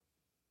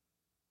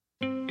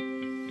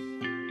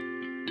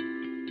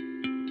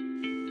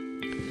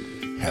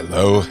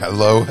Hello,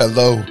 hello,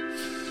 hello.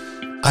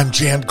 I'm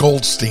Jan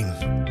Goldstein,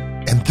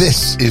 and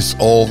this is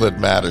All That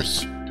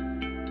Matters.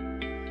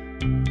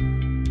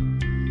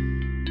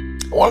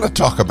 I want to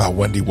talk about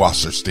Wendy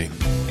Wasserstein.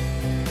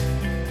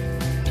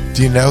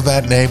 Do you know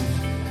that name?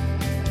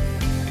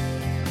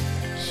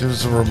 She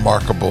was a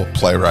remarkable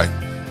playwright.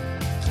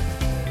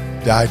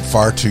 Died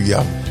far too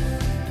young.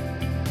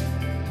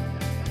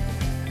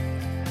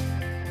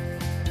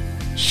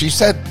 She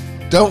said,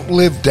 "Don't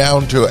live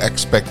down to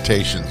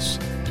expectations.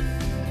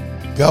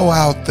 Go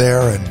out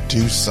there and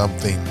do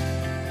something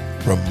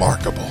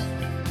remarkable."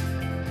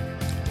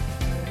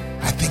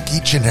 I think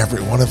each and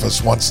every one of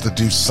us wants to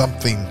do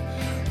something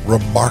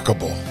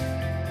remarkable.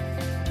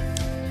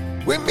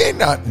 We may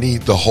not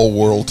need the whole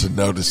world to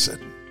notice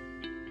it,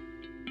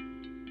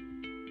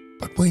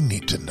 but we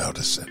need to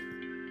notice it.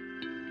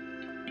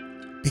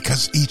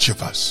 Because each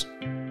of us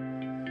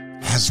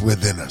has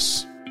within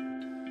us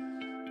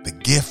the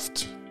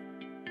gift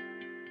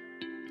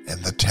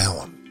and the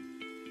talent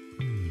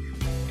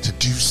to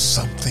do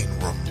something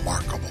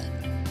remarkable.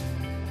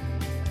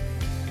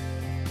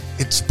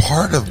 It's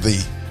part of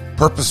the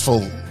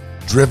purposeful,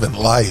 driven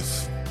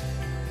life.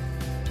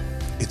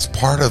 It's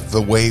part of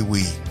the way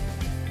we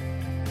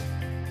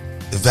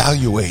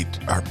evaluate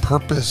our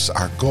purpose,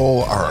 our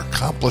goal, our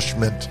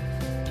accomplishment.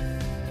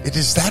 It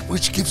is that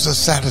which gives us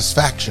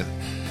satisfaction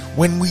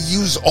when we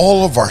use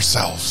all of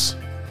ourselves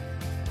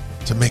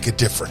to make a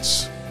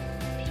difference.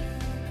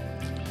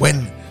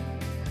 When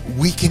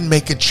we can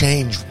make a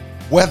change,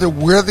 whether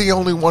we're the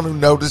only one who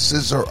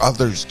notices or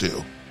others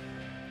do.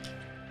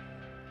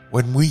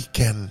 When we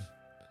can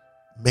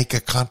make a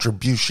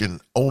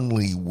contribution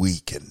only we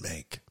can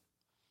make.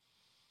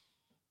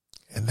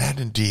 And that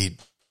indeed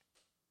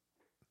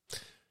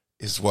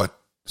is what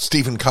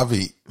Stephen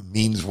Covey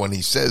means when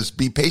he says,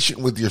 "Be patient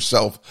with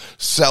yourself.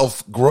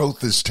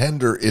 Self-growth is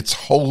tender. It's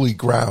holy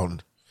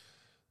ground.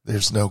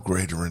 There's no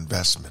greater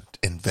investment.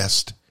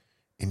 Invest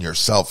in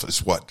yourself,"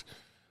 is what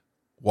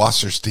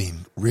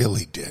Wasserstein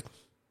really did.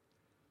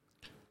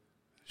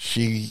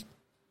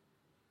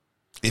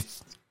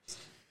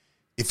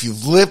 If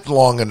you've lived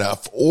long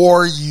enough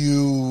or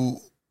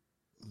you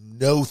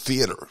know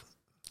theater,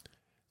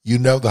 you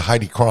know the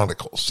Wendy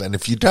Chronicles. And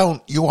if you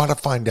don't, you ought to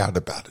find out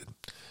about it.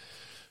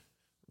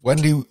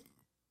 Wendy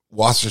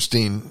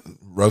Wasserstein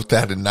wrote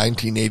that in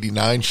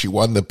 1989. She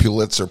won the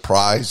Pulitzer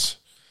Prize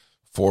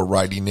for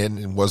writing it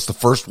and was the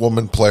first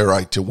woman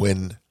playwright to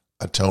win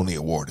a Tony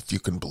Award, if you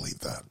can believe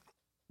that.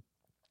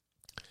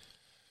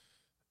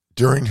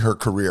 During her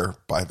career,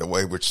 by the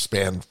way, which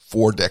spanned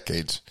 4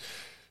 decades,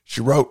 she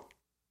wrote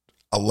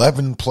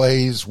 11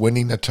 plays,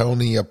 winning a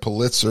Tony, a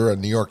Pulitzer, a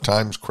New York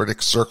Times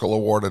Critics Circle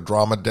Award, a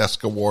Drama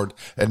Desk Award,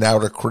 and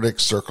now a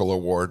Critics Circle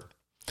Award.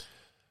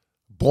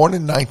 Born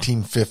in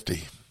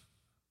 1950,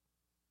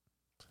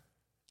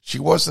 she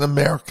was an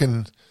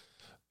American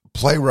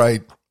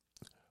playwright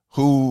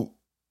who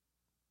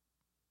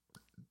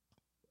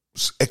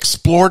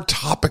explored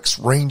topics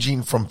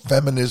ranging from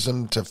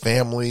feminism to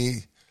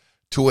family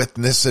to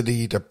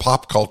ethnicity to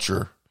pop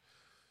culture.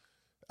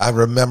 I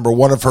remember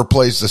one of her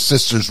plays, The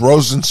Sisters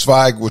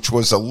Rosenzweig, which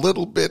was a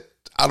little bit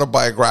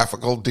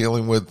autobiographical,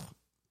 dealing with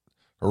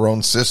her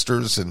own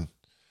sisters and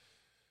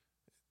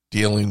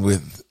dealing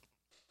with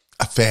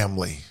a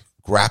family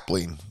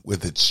grappling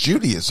with its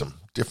Judaism,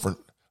 different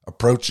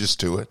approaches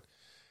to it,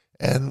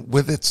 and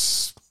with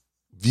its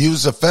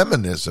views of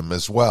feminism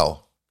as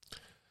well.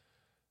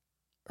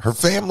 Her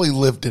family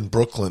lived in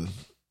Brooklyn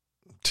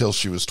till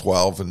she was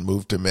 12 and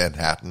moved to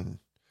Manhattan.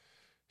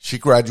 She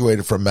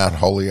graduated from Mount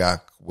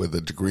Holyoke with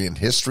a degree in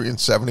history in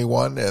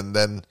 1971 and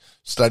then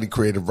studied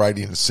creative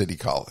writing at City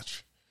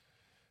College.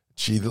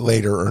 She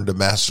later earned a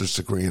master's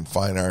degree in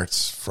fine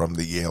arts from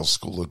the Yale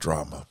School of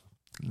Drama.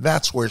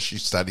 That's where she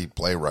studied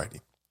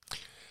playwriting.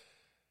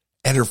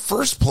 And her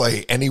first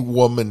play, Any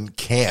Woman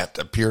Can't,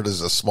 appeared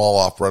as a small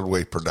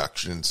off-Broadway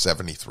production in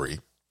 1973.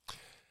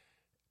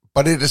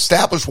 But it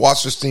established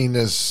Wasserstein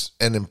as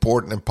an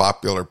important and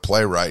popular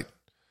playwright,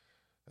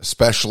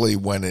 especially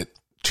when it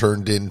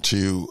turned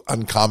into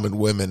Uncommon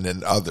Women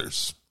and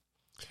Others,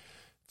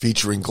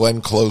 featuring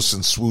Glenn Close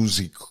and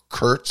Swoosie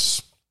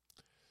Kurtz.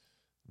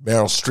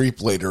 Meryl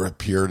Streep later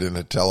appeared in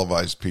a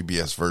televised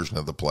PBS version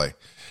of the play.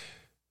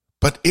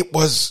 But it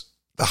was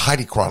the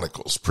Wendy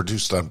Chronicles,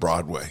 produced on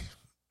Broadway,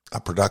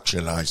 a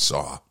production I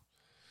saw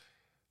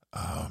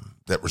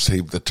that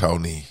received the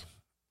Tony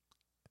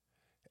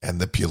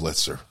and the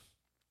Pulitzer.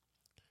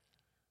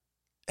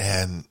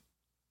 And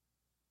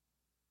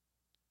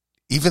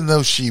even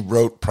though she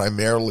wrote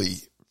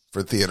primarily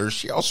for theater,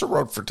 she also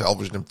wrote for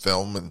television and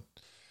film. And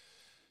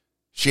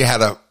she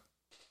had a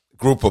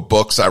group of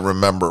books. I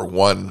remember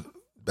one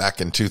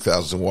back in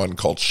 2001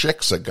 called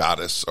Chick's a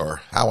Goddess, or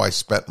How I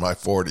Spent My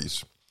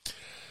 40s.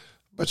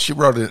 But she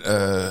wrote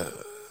a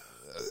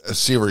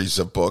series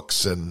of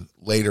books, and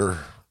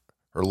later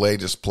her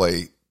latest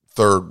play,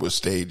 Third, was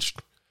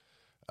staged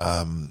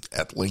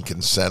at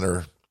Lincoln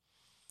Center.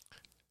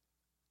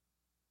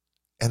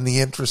 And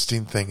the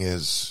interesting thing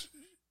is,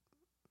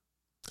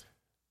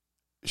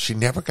 she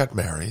never got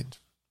married.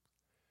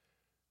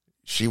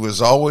 She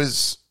was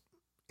always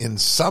in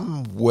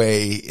some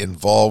way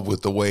involved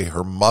with the way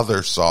her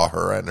mother saw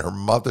her and her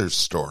mother's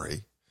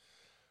story.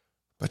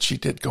 But she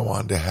did go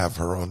on to have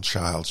her own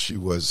child. She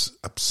was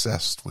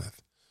obsessed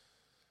with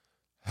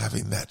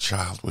having that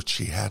child, which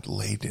she had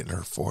late in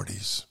her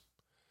 40s,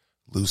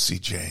 Lucy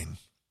Jane,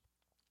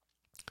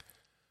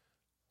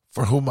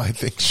 for whom I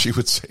think she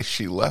would say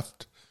she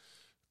left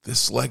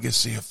this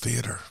legacy of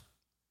theater.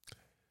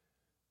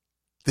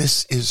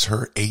 This is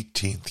her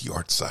 18th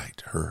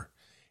yahrzeit, her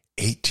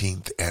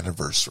 18th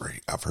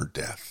anniversary of her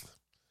death.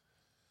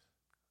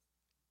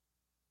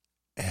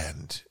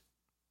 And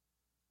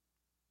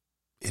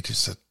it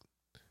is a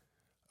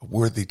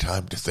worthy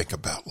time to think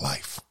about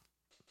life.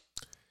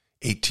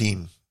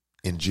 18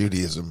 in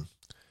Judaism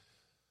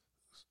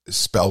is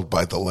spelled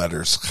by the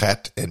letters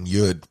Chet and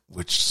Yud,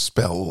 which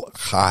spell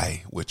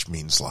Chai, which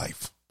means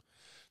life.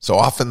 So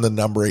often the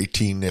number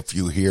 18, if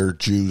you hear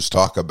Jews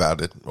talk about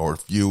it, or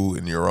if you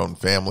in your own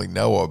family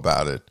know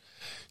about it,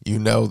 you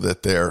know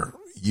that they're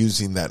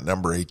using that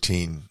number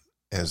 18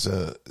 as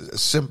a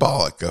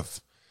symbolic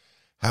of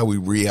how we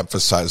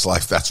reemphasize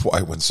life. That's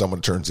why when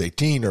someone turns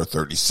 18 or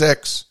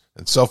 36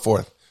 and so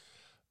forth,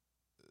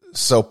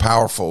 so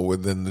powerful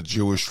within the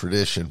Jewish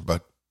tradition,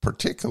 but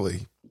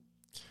particularly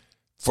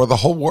for the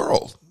whole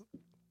world.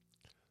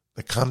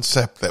 The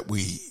concept that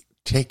we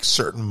take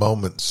certain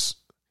moments,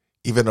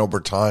 even over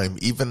time,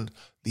 even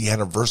the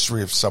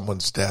anniversary of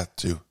someone's death,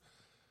 to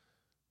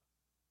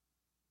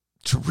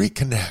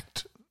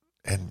reconnect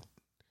and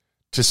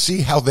to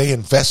see how they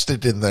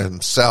invested in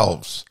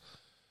themselves,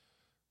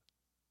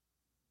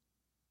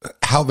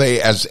 how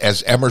they,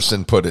 as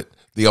Emerson put it,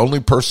 the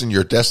only person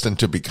you're destined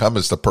to become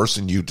is the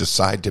person you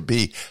decide to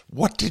be.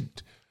 What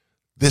did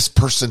this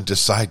person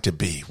decide to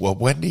be? Well,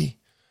 Wendy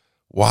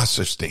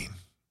Wasserstein,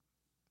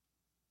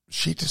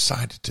 she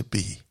decided to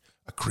be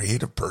a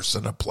creative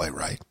person, a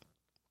playwright.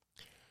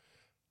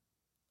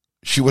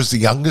 She was the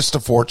youngest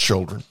of 4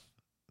 children.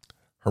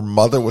 Her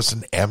mother was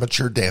an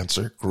amateur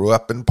dancer, grew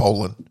up in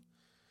Poland,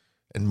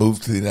 and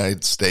moved to the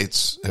United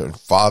States. Her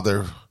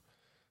father,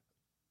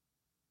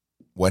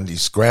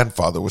 Wendy's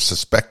grandfather, was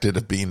suspected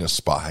of being a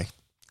spy.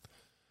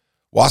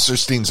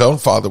 Wasserstein's own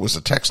father was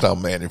a textile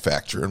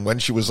manufacturer, and when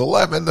she was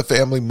 11, the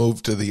family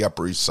moved to the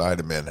Upper East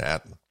Side of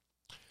Manhattan.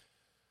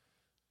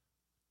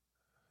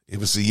 It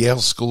was the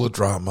Yale School of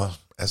Drama,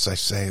 as I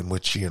say, in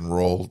which she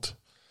enrolled,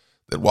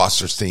 that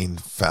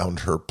Wasserstein found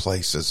her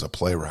place as a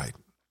playwright.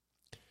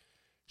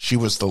 She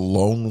was the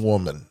lone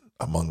woman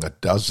among a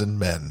dozen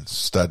men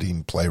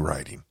studying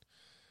playwriting,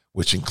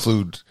 which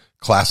include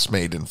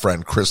classmate and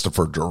friend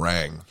Christopher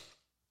Durang.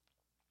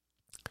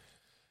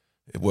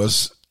 It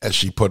was, as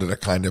she put it, a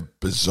kind of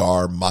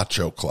bizarre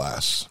macho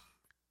class.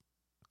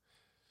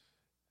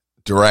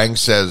 Durang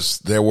says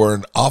there were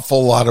an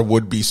awful lot of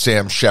would-be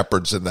Sam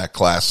Shepherds in that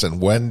class,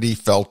 and Wendy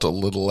felt a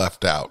little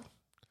left out.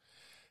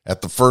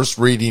 At the first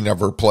reading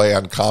of her play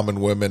Uncommon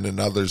Women and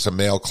Others, a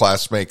male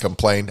classmate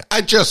complained,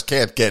 "I just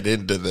can't get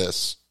into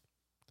this."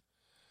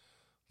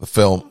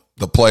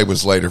 The play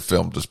was later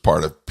filmed as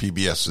part of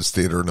PBS's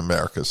Theater in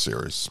America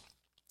series.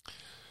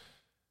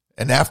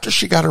 And after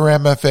she got her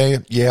MFA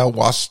at Yale,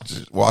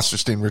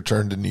 Wasserstein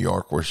returned to New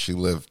York, where she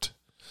lived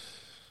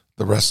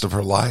the rest of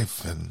her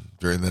life. And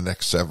during the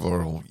next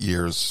several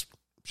years,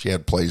 she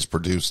had plays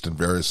produced in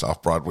various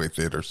off-Broadway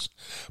theaters.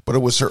 But it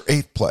was her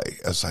 8th play,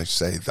 as I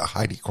say, the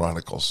Wendy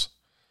Chronicles,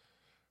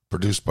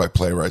 produced by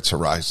Playwrights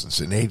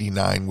Horizons. In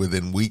 '89,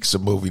 within weeks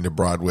of moving to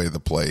Broadway, the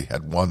play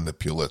had won the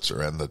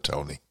Pulitzer and the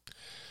Tony.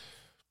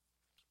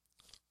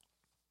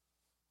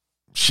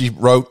 She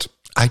wrote,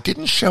 "I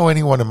didn't show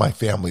anyone in my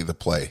family the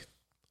play.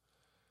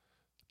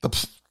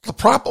 The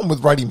problem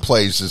with writing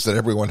plays is that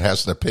everyone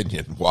has an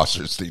opinion,"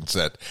 Wasserstein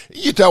said.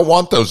 "You don't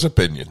want those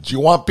opinions. You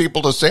want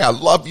people to say, 'I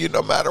love you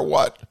no matter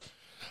what.'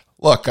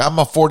 Look, I'm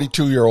a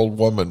 42-year-old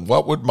woman.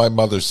 What would my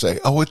mother say?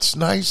 'Oh, it's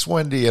nice,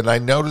 Wendy, and I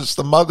noticed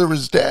the mother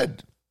is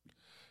dead.'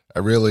 I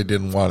really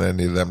didn't want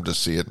any of them to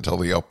see it until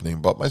the opening,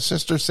 but my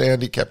sister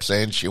Sandy kept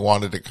saying she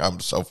wanted to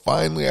come, so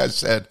finally I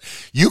said,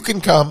 'You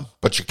can come,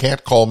 but you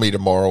can't call me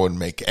tomorrow and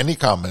make any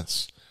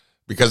comments,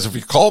 because if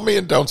you call me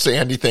and don't say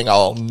anything,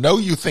 I'll know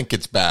you think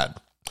it's bad.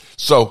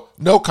 So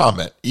no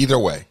comment either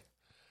way.'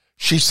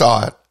 She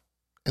saw it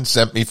and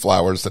sent me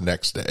flowers the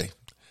next day.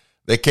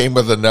 They came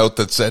with a note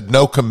that said,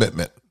 'No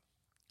commitment.'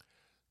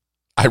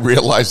 I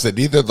realized that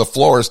either the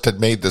florist had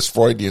made this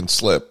Freudian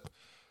slip,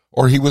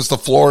 or he was the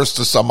florist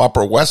to some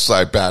Upper West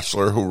Side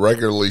bachelor who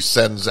regularly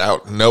sends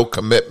out no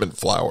commitment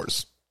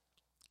flowers."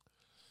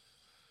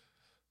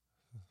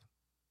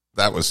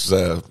 That was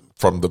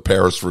from the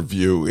Paris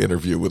Review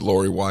interview with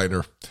Lori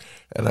Weiner,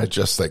 and I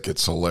just think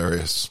it's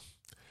hilarious.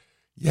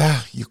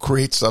 Yeah, you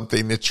create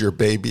something, it's your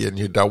baby, and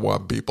you don't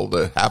want people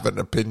to have an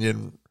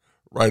opinion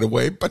right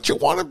away, but you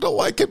want them to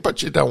like it,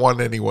 but you don't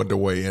want anyone to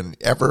weigh in.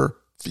 Ever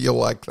feel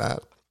like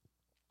that?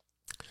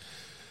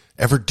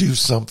 Ever do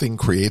something,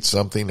 create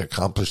something,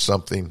 accomplish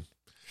something,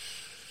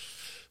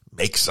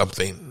 make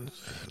something,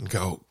 and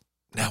go,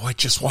 now I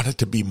just want it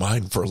to be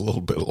mine for a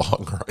little bit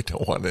longer. I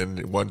don't want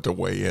anyone to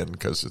weigh in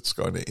because it's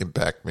going to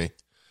impact me.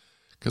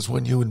 Because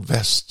when you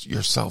invest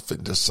yourself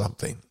into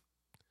something,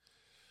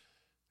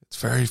 it's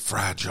very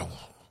fragile.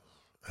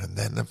 And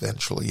then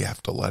eventually you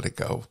have to let it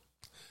go.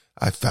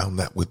 I found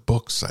that with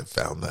books. I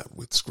found that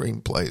with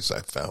screenplays.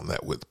 I found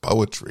that with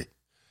poetry.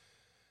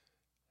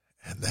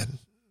 And then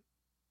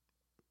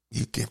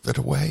you give it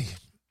away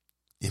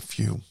if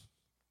you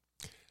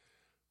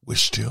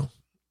wish to.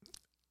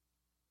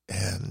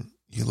 And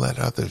you let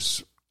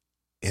others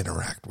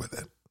interact with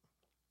it.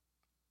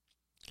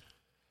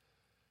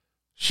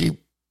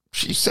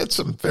 She said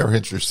some very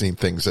interesting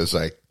things as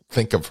I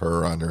think of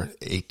her on her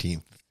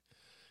 18th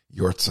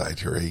Yortzeit,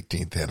 her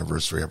 18th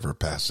anniversary of her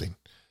passing.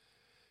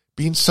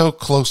 Being so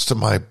close to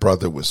my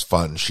brother was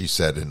fun, she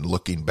said, and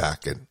looking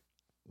back at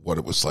what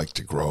it was like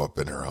to grow up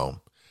in her home.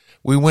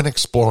 We went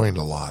exploring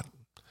a lot.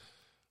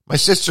 My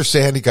sister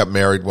Sandy got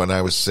married when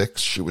I was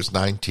 6. She was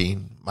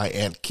 19. My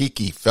Aunt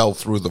Kiki fell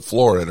through the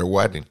floor at her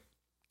wedding.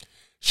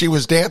 She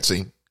was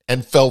dancing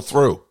and fell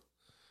through,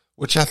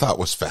 which I thought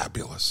was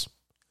fabulous.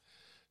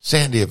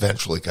 Sandy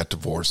eventually got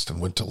divorced and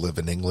went to live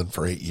in England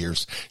for 8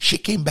 years. She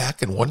came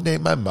back, and one day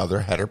my mother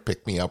had her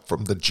pick me up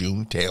from the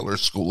June Taylor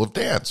School of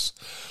Dance.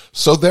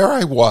 So there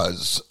I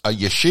was, a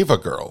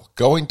yeshiva girl,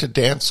 going to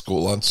dance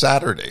school on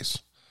Saturdays.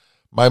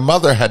 My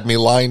mother had me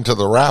lying to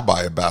the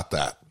rabbi about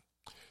that.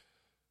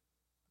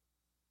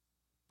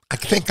 I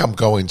think I'm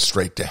going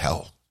straight to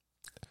hell.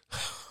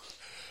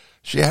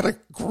 She had a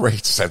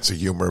great sense of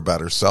humor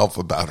about herself,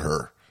 about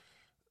her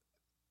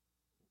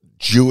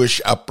Jewish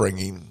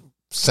upbringing,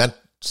 sent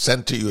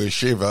to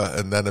yeshiva,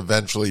 and then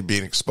eventually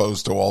being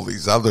exposed to all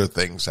these other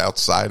things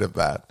outside of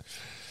that,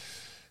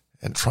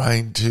 and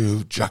trying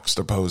to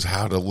juxtapose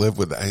how to live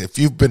with that. If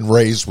you've been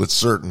raised with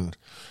certain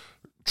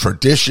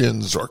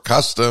traditions or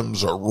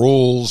customs or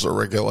rules or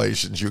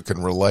regulations, you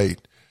can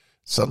relate.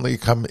 Suddenly you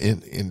come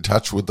in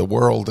touch with the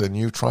world and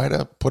you try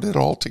to put it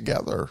all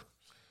together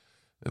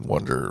and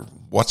wonder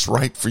what's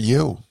right for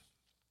you.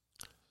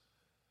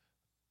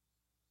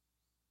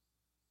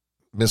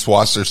 Miss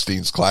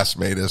Wasserstein's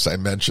classmate, as I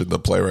mentioned, the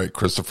playwright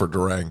Christopher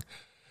Durang,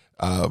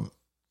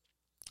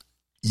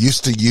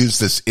 used to use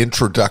this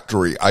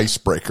introductory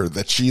icebreaker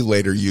that she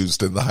later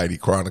used in the Wendy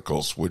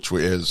Chronicles, which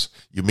is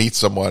you meet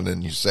someone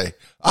and you say,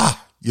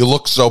 you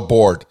look so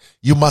bored.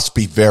 You must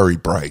be very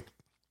bright.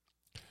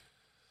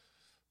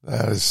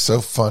 That is so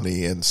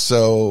funny and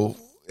so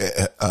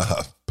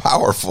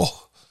powerful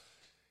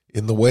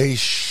in the way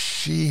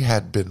she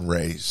had been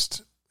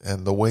raised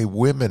and the way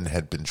women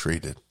had been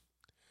treated.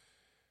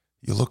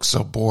 You look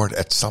so bored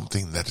at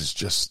something that is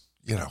just,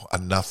 a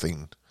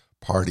nothing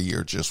party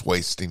you're just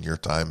wasting your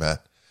time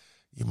at.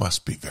 You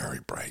must be very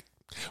bright.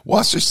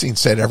 Wasserstein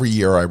said, every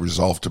year I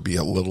resolve to be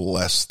a little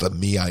less the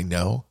me I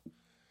know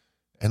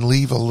and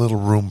leave a little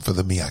room for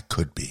the me I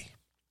could be.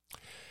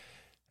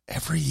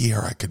 Every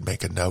year I could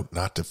make a note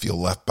not to feel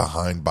left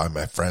behind by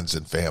my friends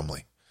and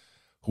family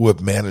who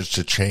have managed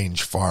to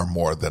change far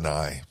more than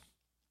I.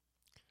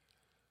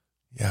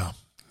 Yeah.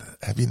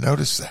 Have you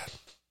noticed that?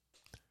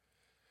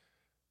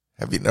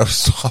 Have you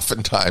noticed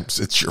oftentimes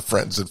it's your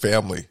friends and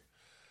family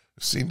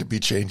who seem to be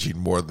changing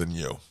more than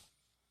you?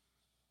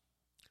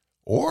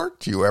 Or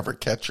do you ever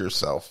catch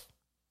yourself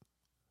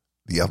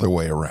the other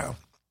way around?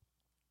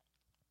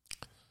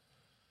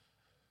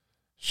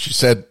 She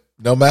said,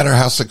 no matter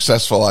how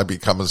successful I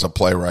become as a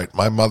playwright,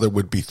 my mother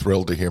would be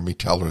thrilled to hear me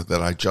tell her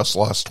that I just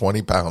lost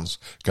 20 pounds,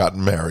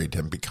 gotten married,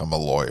 and become a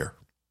lawyer.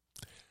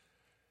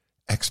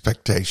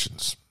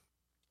 Expectations.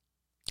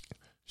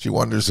 She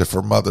wonders if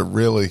her mother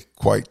really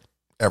quite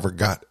ever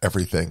got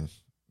everything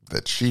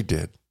that she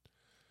did.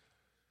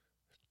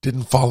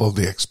 Didn't follow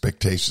the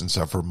expectations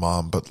of her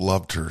mom, but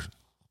loved her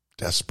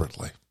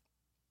desperately.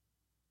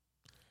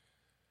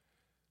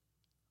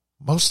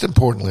 Most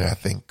importantly, I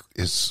think,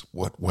 is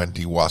what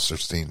Wendy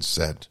Wasserstein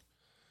said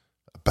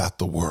about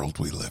the world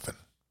we live in.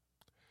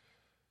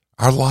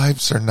 Our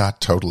lives are not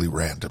totally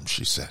random,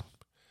 she said.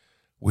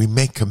 We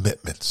make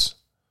commitments.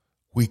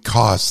 We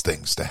cause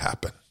things to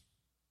happen.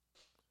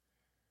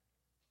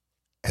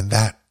 And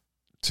that,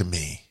 to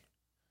me,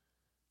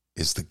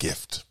 is the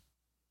gift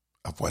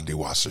of Wendy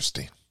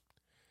Wasserstein.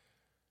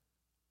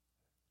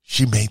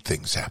 She made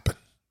things happen.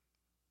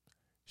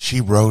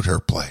 She wrote her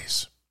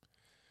plays.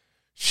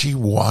 She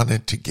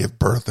wanted to give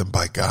birth, and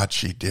by God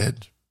she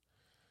did.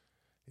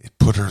 It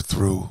put her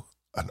through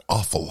an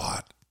awful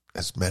lot,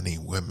 as many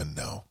women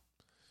know,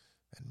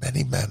 and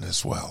many men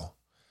as well,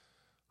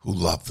 who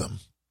love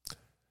them.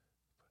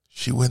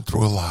 She went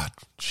through a lot.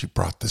 She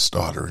brought this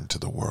daughter into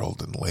the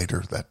world, and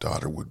later that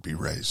daughter would be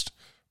raised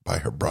by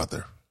her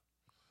brother,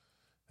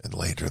 and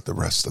later the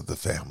rest of the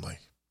family.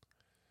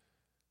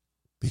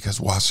 Because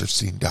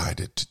Wasserstein died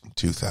in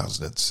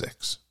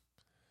 2006,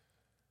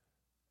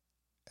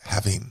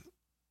 having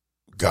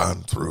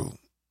gone through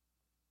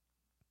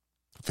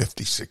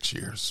 56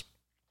 years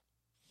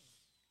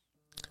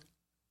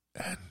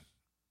and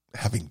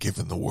having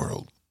given the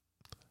world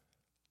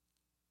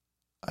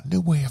a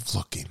new way of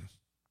looking,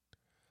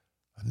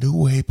 a new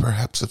way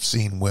perhaps of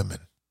seeing women,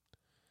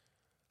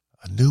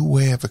 a new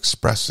way of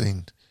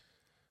expressing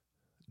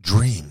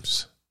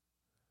dreams,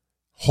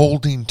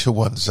 holding to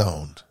one's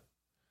own,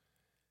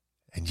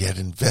 and yet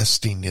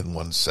investing in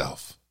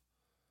oneself,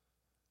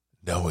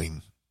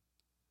 knowing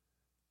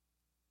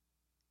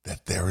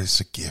that there is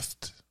a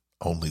gift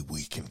only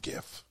we can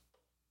give.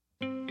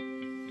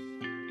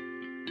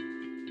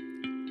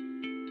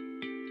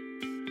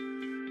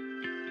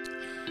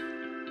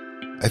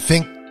 I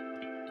think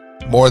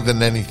more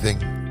than anything,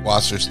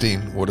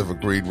 Wasserstein would have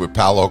agreed with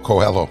Paulo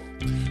Coelho,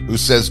 who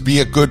says, be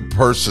a good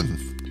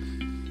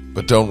person,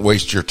 but don't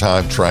waste your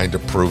time trying to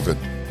prove it.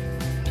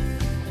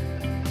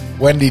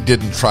 Wendy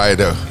didn't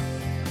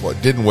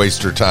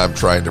waste her time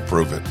trying to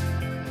prove it.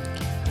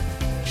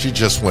 She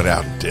just went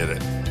out and did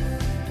it.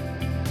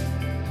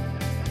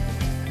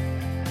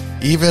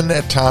 Even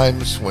at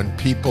times when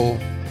people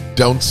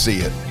don't see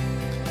it.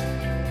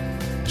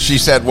 She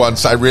said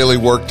once, I really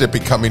worked at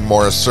becoming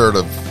more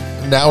assertive.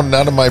 Now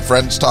none of my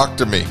friends talk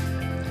to me.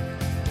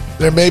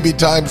 There may be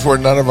times where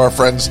none of our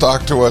friends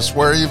talk to us,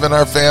 where even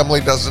our family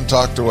doesn't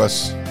talk to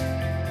us.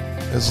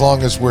 As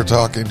long as we're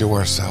talking to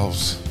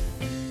ourselves,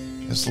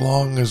 as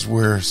long as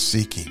we're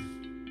seeking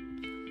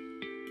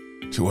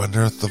to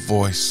unearth the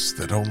voice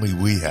that only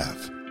we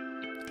have,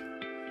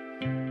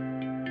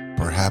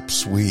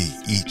 perhaps we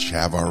each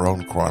have our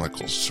own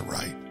chronicles to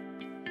write.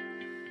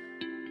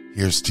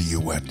 Here's to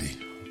you, Wendy.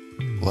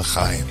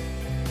 L'chaim.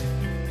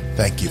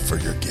 Thank you for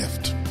your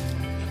gift.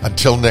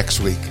 Until next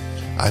week,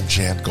 I'm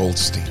Jan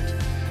Goldstein,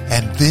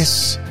 and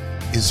this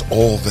is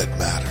all that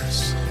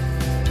matters.